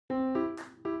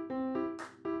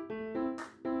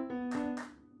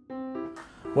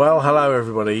Well, hello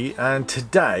everybody, and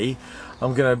today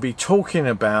I'm going to be talking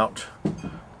about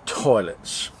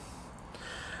toilets.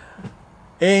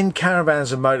 In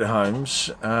caravans and motorhomes,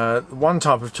 one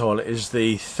type of toilet is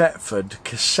the Thetford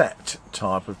Cassette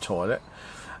type of toilet,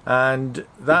 and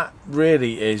that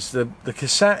really is, the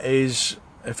cassette is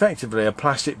effectively a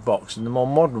plastic box, and the more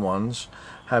modern ones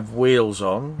have wheels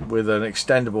on with an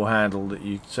extendable handle that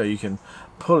so you can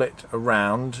pull it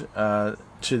around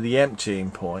to the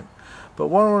emptying point. But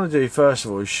what I want to do first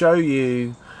of all is show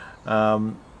you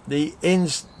the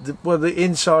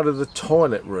inside of the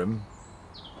toilet room,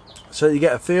 so you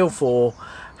get a feel for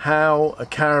how a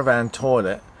caravan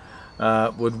toilet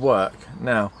would work.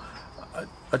 Now,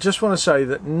 I just want to say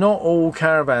that not all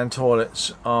caravan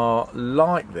toilets are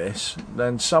like this.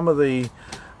 Then some of the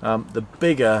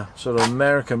bigger sort of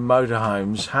American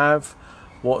motorhomes have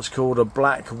what's called a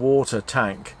black water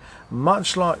tank,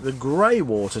 much like the grey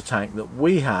water tank that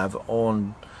we have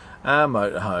on our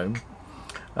motorhome.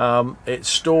 It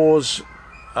stores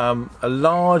a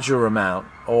larger amount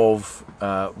of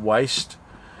waste.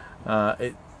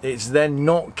 It's then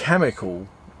not chemical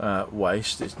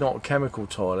waste, it's not a chemical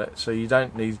toilet, so you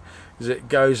don't need, because it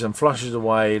goes and flushes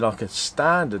away like a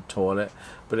standard toilet,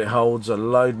 but it holds a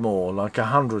load more, like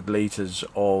 100 litres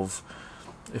of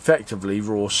effectively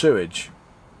raw sewage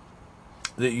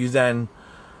that you then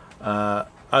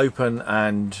open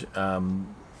and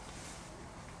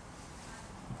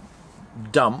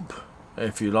dump,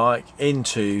 if you like,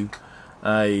 into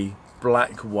a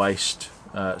black waste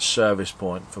service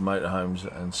point for motorhomes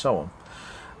and so on.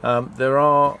 There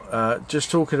are,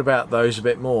 just talking about those a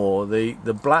bit more,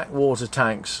 the black water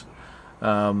tanks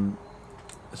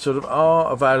sort of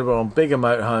are available on bigger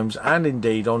motorhomes and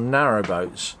indeed on narrow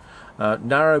boats.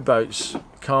 Narrow boats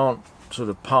can't sort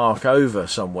of park over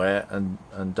somewhere and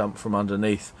dump from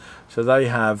underneath, so they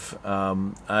have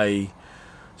a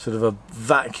sort of a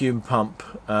vacuum pump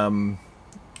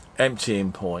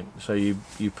emptying point. So you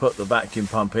put the vacuum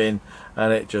pump in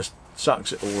and it just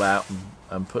sucks it all out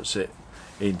and puts it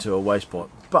into a waste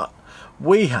point. But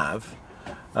we have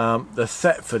the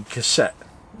Thetford Cassette,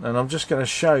 and I'm just going to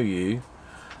show you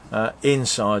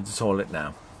inside the toilet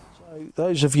now.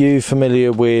 Those of you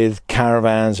familiar with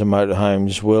caravans and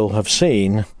motorhomes will have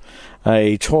seen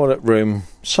a toilet room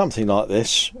something like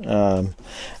this,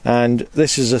 and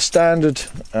this is a standard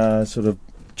sort of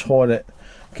toilet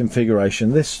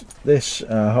configuration. This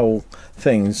whole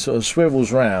thing sort of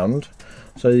swivels round,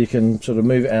 so you can sort of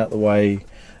move it out the way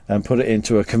and put it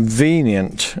into a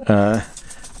convenient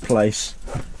place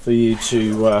for you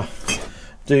to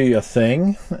do your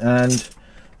thing. And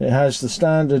it has the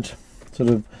standard sort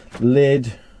of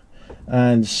lid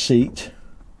and seat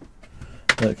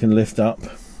that can lift up,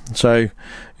 so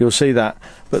you'll see that.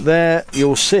 But there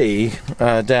you'll see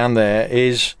down there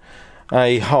is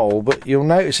a hole, but you'll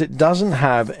notice it doesn't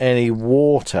have any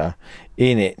water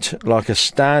in it like a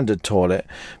standard toilet,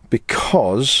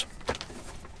 because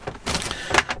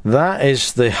that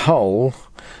is the hole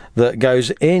that goes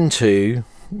into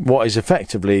what is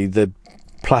effectively the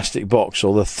plastic box,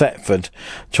 or the Thetford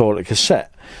Toilet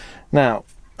Cassette. Now,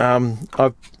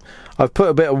 I've put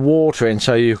a bit of water in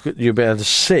so you'll be able to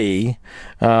see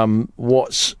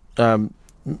what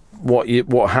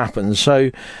happens.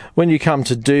 So when you come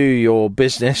to do your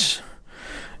business,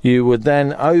 you would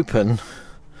then open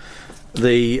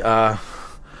the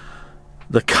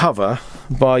cover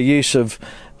by use of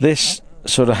this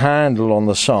sort of handle on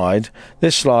the side.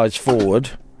 This slides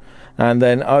forward and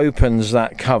then opens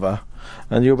that cover,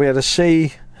 and you'll be able to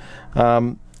see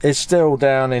it's still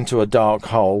down into a dark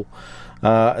hole,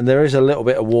 and there is a little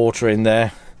bit of water in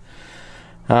there.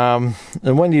 And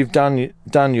when you've done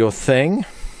your thing,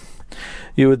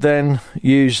 you would then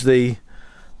use the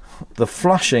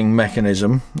flushing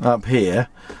mechanism up here.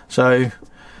 So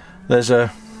there's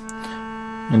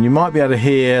and you might be able to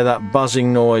hear that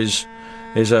buzzing noise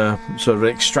is a sort of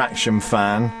extraction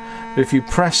fan. But if you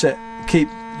press it, keep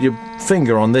your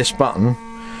finger on this button,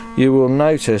 you will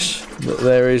notice that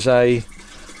there is a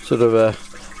sort of a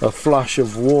flush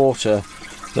of water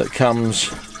that comes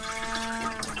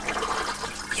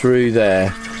through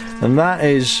there, and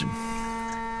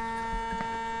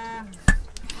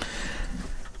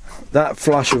that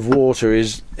flush of water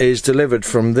is delivered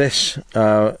from this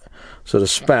sort of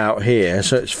spout here.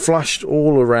 So it's flushed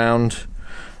all around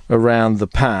the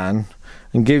pan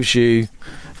and gives you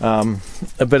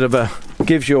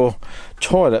gives your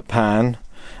toilet pan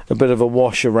a bit of a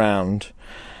wash around,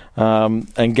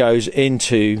 and goes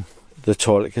into the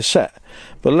toilet cassette.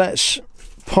 But let's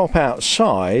pop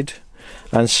outside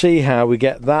and see how we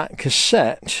get that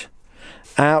cassette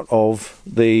out of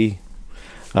the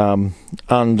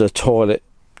under toilet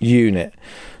unit.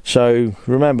 So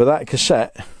remember, that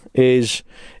cassette is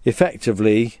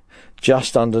effectively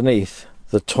just underneath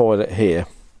the toilet here.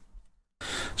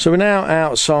 So we're now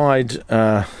outside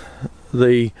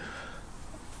the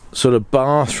sort of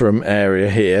bathroom area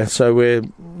here. So we're,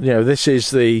 this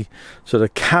is the sort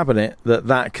of cabinet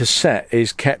that cassette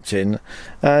is kept in,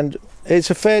 and it's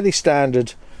a fairly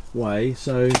standard way.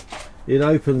 So it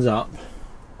opens up,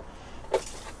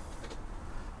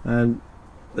 and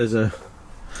there's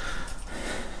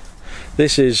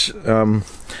this is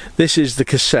the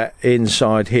cassette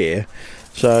inside here.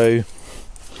 So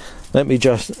let me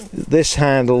this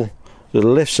handle sort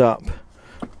of lifts up,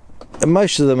 and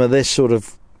most of them are this sort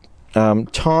of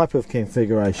type of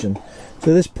configuration.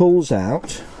 So this pulls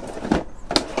out,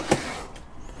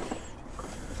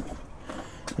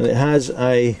 and it has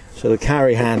a sort of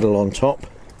carry handle on top,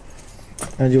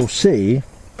 and you'll see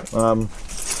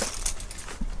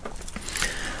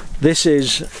this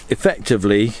is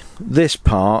effectively this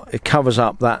part. It covers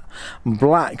up that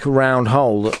black round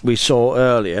hole that we saw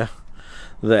earlier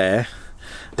there,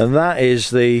 and that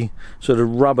is the sort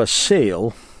of rubber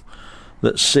seal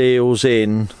that seals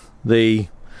in the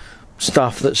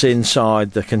stuff that's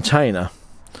inside the container.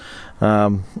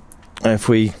 If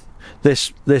we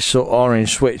this sort of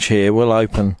orange switch here will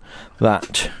open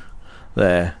that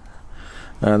there,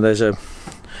 and there's a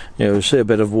you'll see a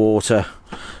bit of water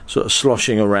sort of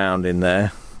sloshing around in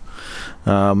there.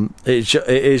 It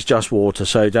is just water,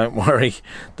 so don't worry,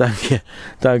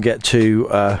 don't get too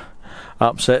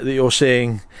upset that you're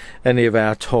seeing any of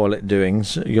our toilet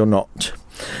doings. You're not.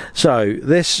 So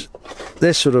this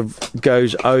sort of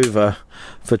goes over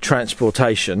for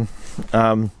transportation.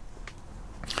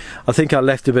 I think I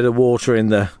left a bit of water in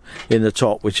the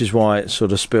top, which is why it's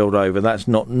sort of spilled over. That's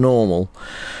not normal,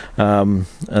 and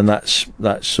that's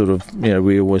sort of,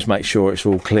 we always make sure it's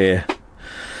all clear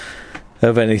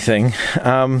of anything.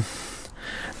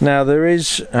 Now there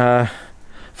is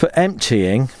for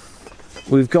emptying,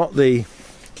 we've got the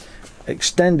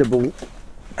extendable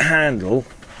handle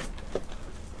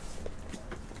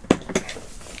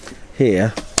here,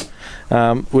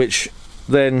 which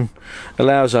then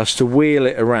allows us to wheel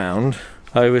it around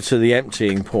over to the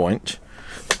emptying point.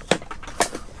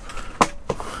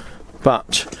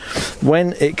 But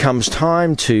when it comes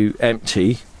time to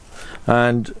empty,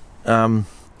 and I'm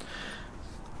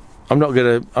not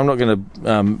gonna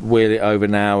wheel it over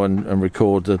now and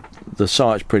record. The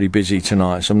site's pretty busy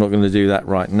tonight, so I'm not going to do that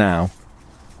right now.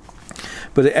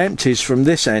 But it empties from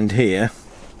this end here,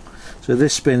 so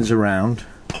this spins around.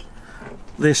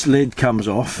 This lid comes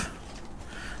off.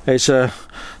 It's a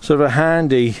sort of a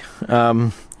handy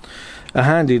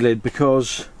lid,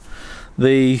 because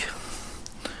the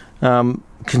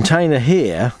container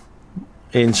here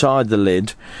inside the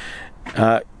lid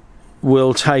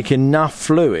will take enough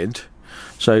fluid,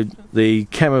 so the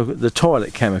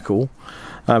toilet chemical,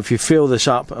 if you fill this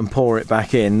up and pour it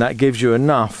back in, that gives you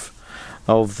enough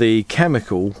of the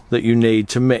chemical that you need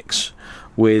to mix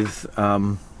with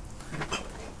the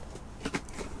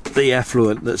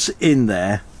effluent that's in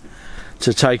there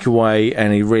to take away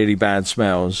any really bad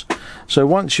smells. So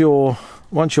once you're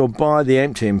by the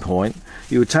emptying point,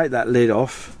 you would take that lid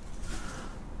off,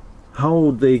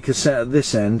 hold the cassette at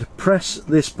this end, press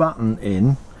this button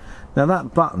in. Now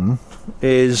that button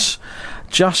is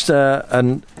just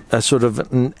a sort of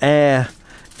an air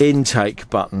intake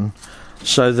button,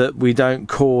 so that we don't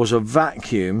cause a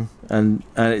vacuum, and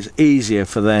it's easier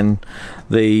for then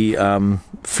the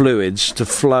fluids to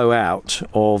flow out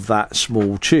of that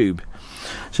small tube.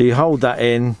 So you hold that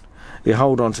in, you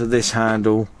hold onto this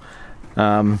handle,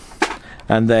 and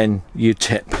then you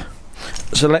tip.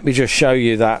 So let me just show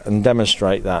you that and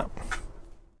demonstrate that.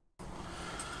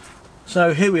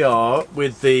 So here we are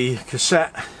with the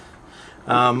cassette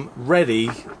ready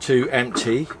to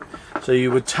empty. So you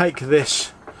would take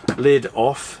this lid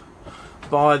off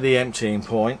by the emptying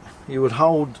point. You would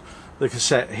hold the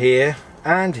cassette here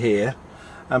and here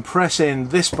and press in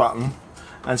this button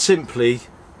and simply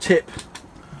tip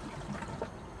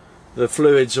the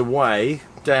fluids away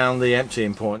down the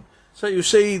emptying point. So you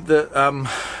see that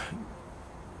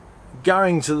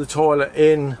going to the toilet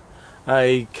in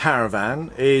a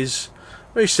caravan is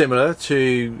very similar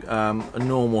to a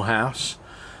normal house,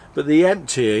 but the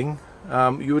emptying,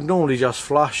 you would normally just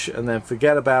flush and then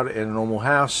forget about it in a normal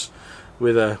house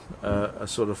with a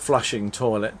sort of flushing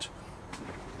toilet.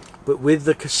 But with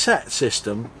the cassette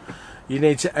system, you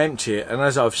need to empty it, and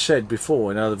as I've said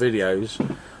before in other videos,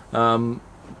 an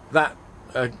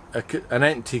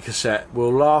empty cassette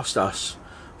will last us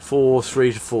for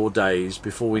 3 to 4 days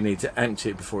before we need to empty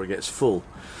it before it gets full.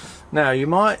 Now you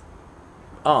might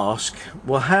ask,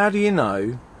 well, how do you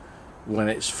know when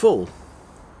it's full?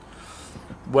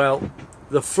 Well,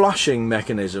 the flushing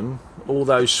mechanism, all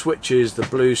those switches, the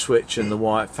blue switch and the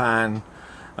white fan,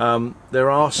 there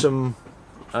are some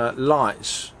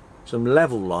lights, some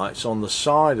level lights on the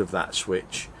side of that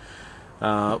switch,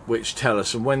 which tell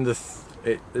us, and when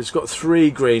it's got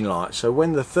 3 green lights, so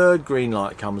when the 3rd green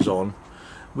light comes on,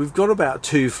 we've got about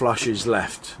 2 flushes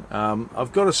left.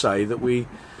 I've got to say that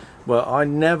I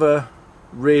never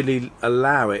really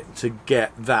allow it to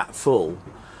get that full,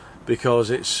 because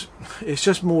it's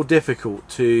just more difficult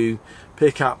to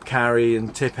pick up, carry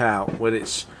and tip out when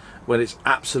it's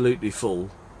absolutely full.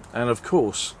 And of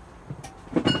course,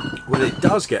 when it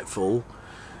does get full,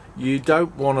 you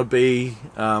don't want to be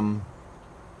in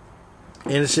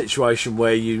a situation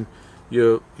where you're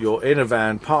in a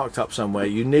van parked up somewhere,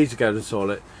 you need to go to the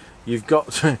toilet, you've got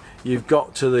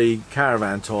to the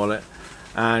caravan toilet,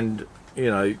 and you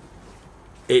know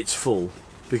it's full,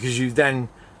 because you then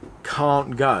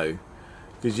can't go,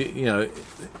 because you know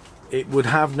it would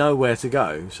have nowhere to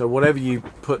go. So whatever you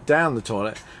put down the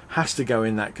toilet has to go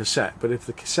in that cassette. But if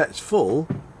the cassette's full,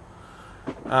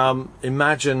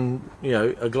 imagine, you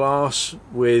know, a glass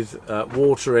with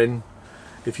water in.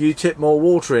 If you tip more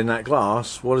water in that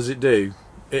glass, what does it do?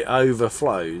 It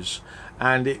overflows,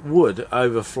 and it would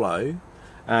overflow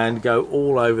and go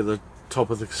all over the top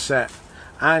of the cassette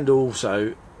and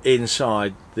also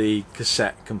inside the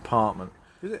cassette compartment.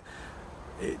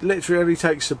 It literally only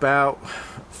takes about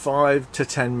 5 to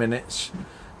 10 minutes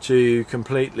to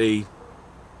completely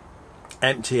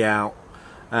empty out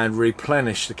and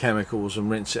replenish the chemicals and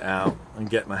rinse it out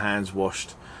and get my hands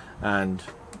washed and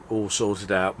all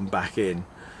sorted out and back in.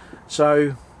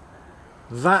 So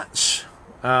that's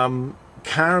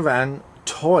caravan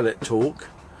toilet talk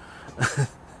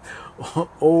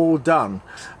all done.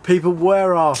 People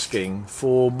were asking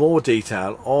for more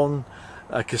detail on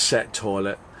a cassette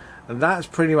toilet, and that's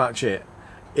pretty much it.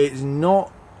 It's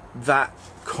not that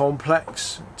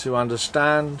complex to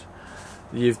understand.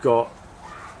 You've got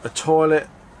a toilet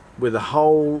with a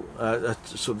hole, a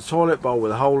sort of toilet bowl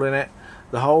with a hole in it.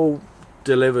 The hole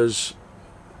delivers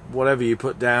whatever you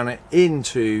put down it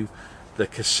into the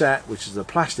cassette, which is the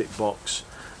plastic box,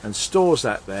 and stores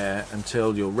that there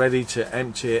until you're ready to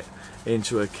empty it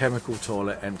into a chemical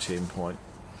toilet emptying point.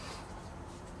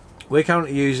 We're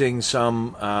currently using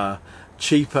some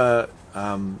cheaper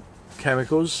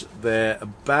chemicals. They're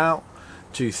about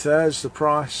 2/3 the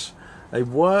price. They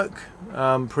work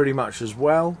pretty much as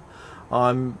well.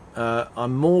 I'm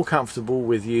more comfortable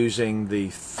with using the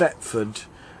Thetford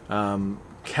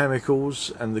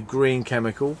chemicals and the green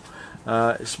chemical.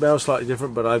 It smells slightly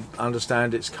different, but I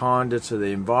understand it's kinder to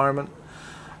the environment.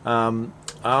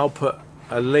 I'll put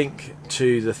a link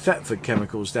to the Thetford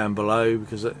chemicals down below,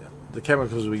 because the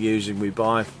chemicals we're using we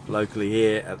buy locally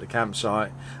here at the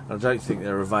campsite, and I don't think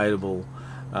they're available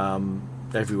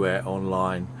everywhere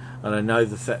online. And I know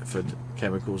the Thetford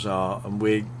chemicals are, and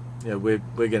we're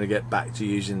going to get back to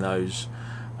using those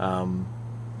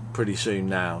pretty soon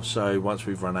now, so once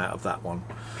we've run out of that one.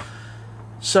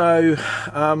 So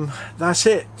that's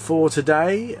it for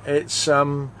today. It's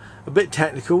a bit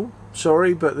technical,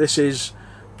 sorry, but this is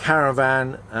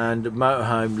caravan and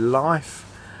motorhome life.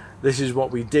 This is what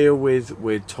we deal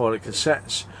with toilet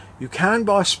cassettes. You can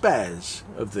buy spares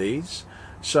of these,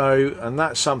 so, and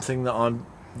that's something that I'm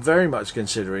very much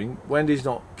considering. Wendy's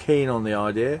not keen on the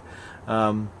idea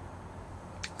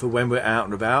for when we're out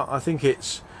and about. I think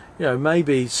it's, you know,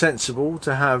 maybe sensible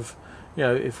to have, you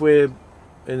know, if we're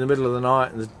in the middle of the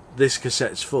night and this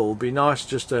cassette's full, it'd be nice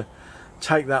just to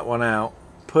take that one out,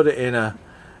 put it in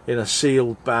a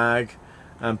sealed bag,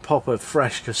 and pop a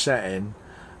fresh cassette in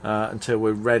until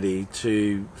we're ready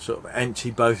to sort of empty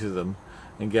both of them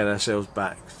and get ourselves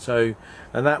back. So,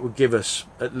 and that would give us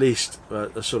at least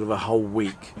a sort of a whole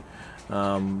week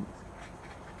of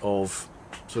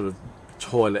sort of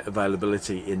toilet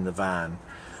availability in the van.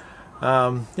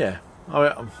 Yeah,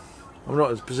 I'm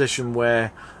not in a position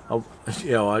where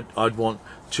I'd want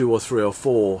 2 or 3 or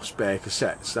 4 spare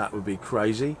cassettes. That would be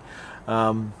crazy.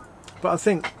 But I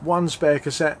think one spare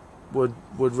cassette would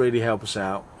really help us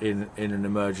out in an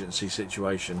emergency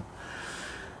situation.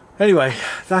 Anyway,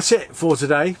 that's it for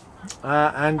today,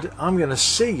 and I'm going to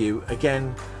see you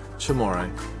again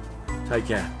tomorrow. Take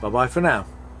care. Bye bye for now.